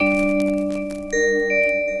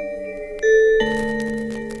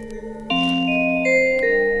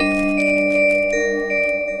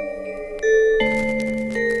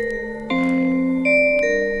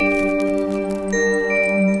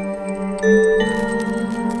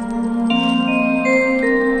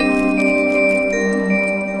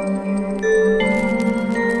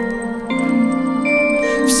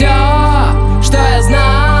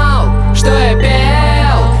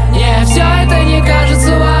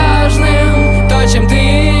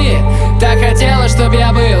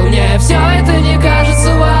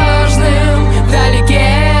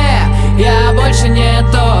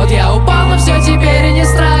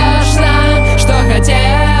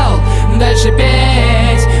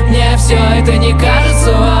все это не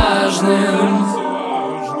кажется важным.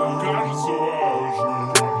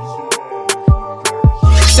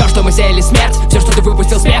 Все, что мы сеяли, смерть, все, что ты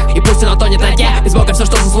выпустил, смех, и пусть оно тонет на дне. Без Бога все,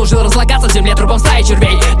 что заслужил, разлагаться в земле трупом стаи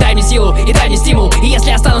червей. Дай мне силу и дай мне стимул, и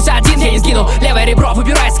если останусь один, я не сгину. Левое ребро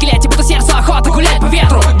выбирает в скелете, будто сердцу охота гулять по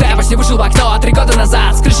ветру. Да я почти вышел в окно 3 года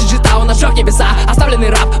назад, с крыши джета нажег небеса. Оставленный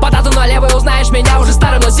раб, по дату налево узнаешь меня уже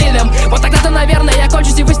старым, но сильным. Вот тогда-то, наверное, я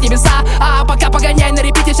кончусь и вы с небеса. А пока погоняй на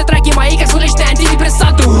репите все треки мои, как уличные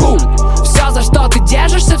антидепрессанты. Все, за что ты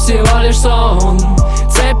держишься, всего лишь сон.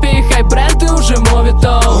 Цепи, хай-бренды уже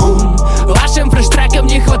моветон. Вашим фреш-трекам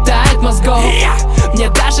не хватает мозгов. Мне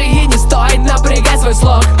даже и не стоит напрягать свой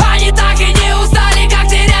слог. Они так и не устали, как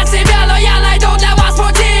терять себя, но я найду для вас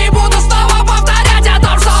пути и буду снова повторять о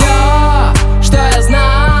том, что все, что я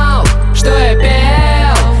знал, что я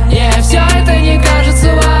пел, мне все это не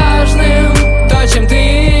кажется важным. То, чем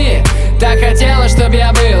ты так хотела, чтоб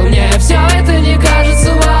я был, мне все это не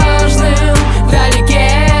кажется важным.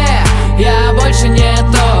 Вдалеке я больше не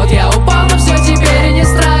тот, я упал, но все теперь и не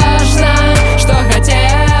страшно. Что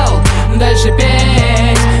хотел дальше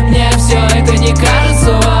петь, мне все это не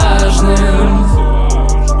кажется важным.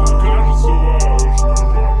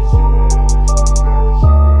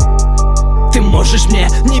 Ты можешь мне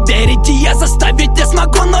не верить, и я заставить не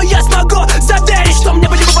смогу, но я смогу заверить, что мне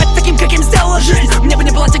бы не бывать таким, каким сделала жизнь. Мне бы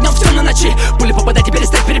не было огнем в темной ночи, пули попадать и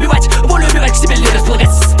перестать перебивать, волю убивать, к себе ли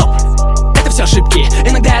располагать. Стоп, это все ошибки,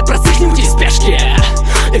 иногда от простых не уйти в спешке.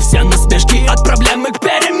 И все насмешки от проблемы к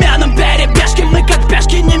переменам, перебежки. Мы как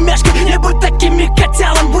пешки, не мешки, не будь такими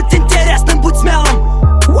котелом. Будь интересным, будь смелым.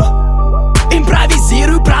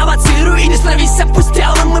 Импровизируй, провоцируй и не становись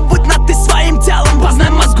опустелым. И будь на ты своим телом, познай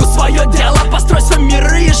мозгу свое дело. Построй свой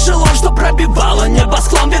мир и эшелон, что пробивало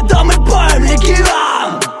небосклон, ведомый боем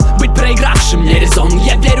легион. Быть проигравшим не резон,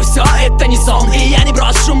 я верю, все это не сон, и я не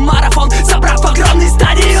брошу марафон.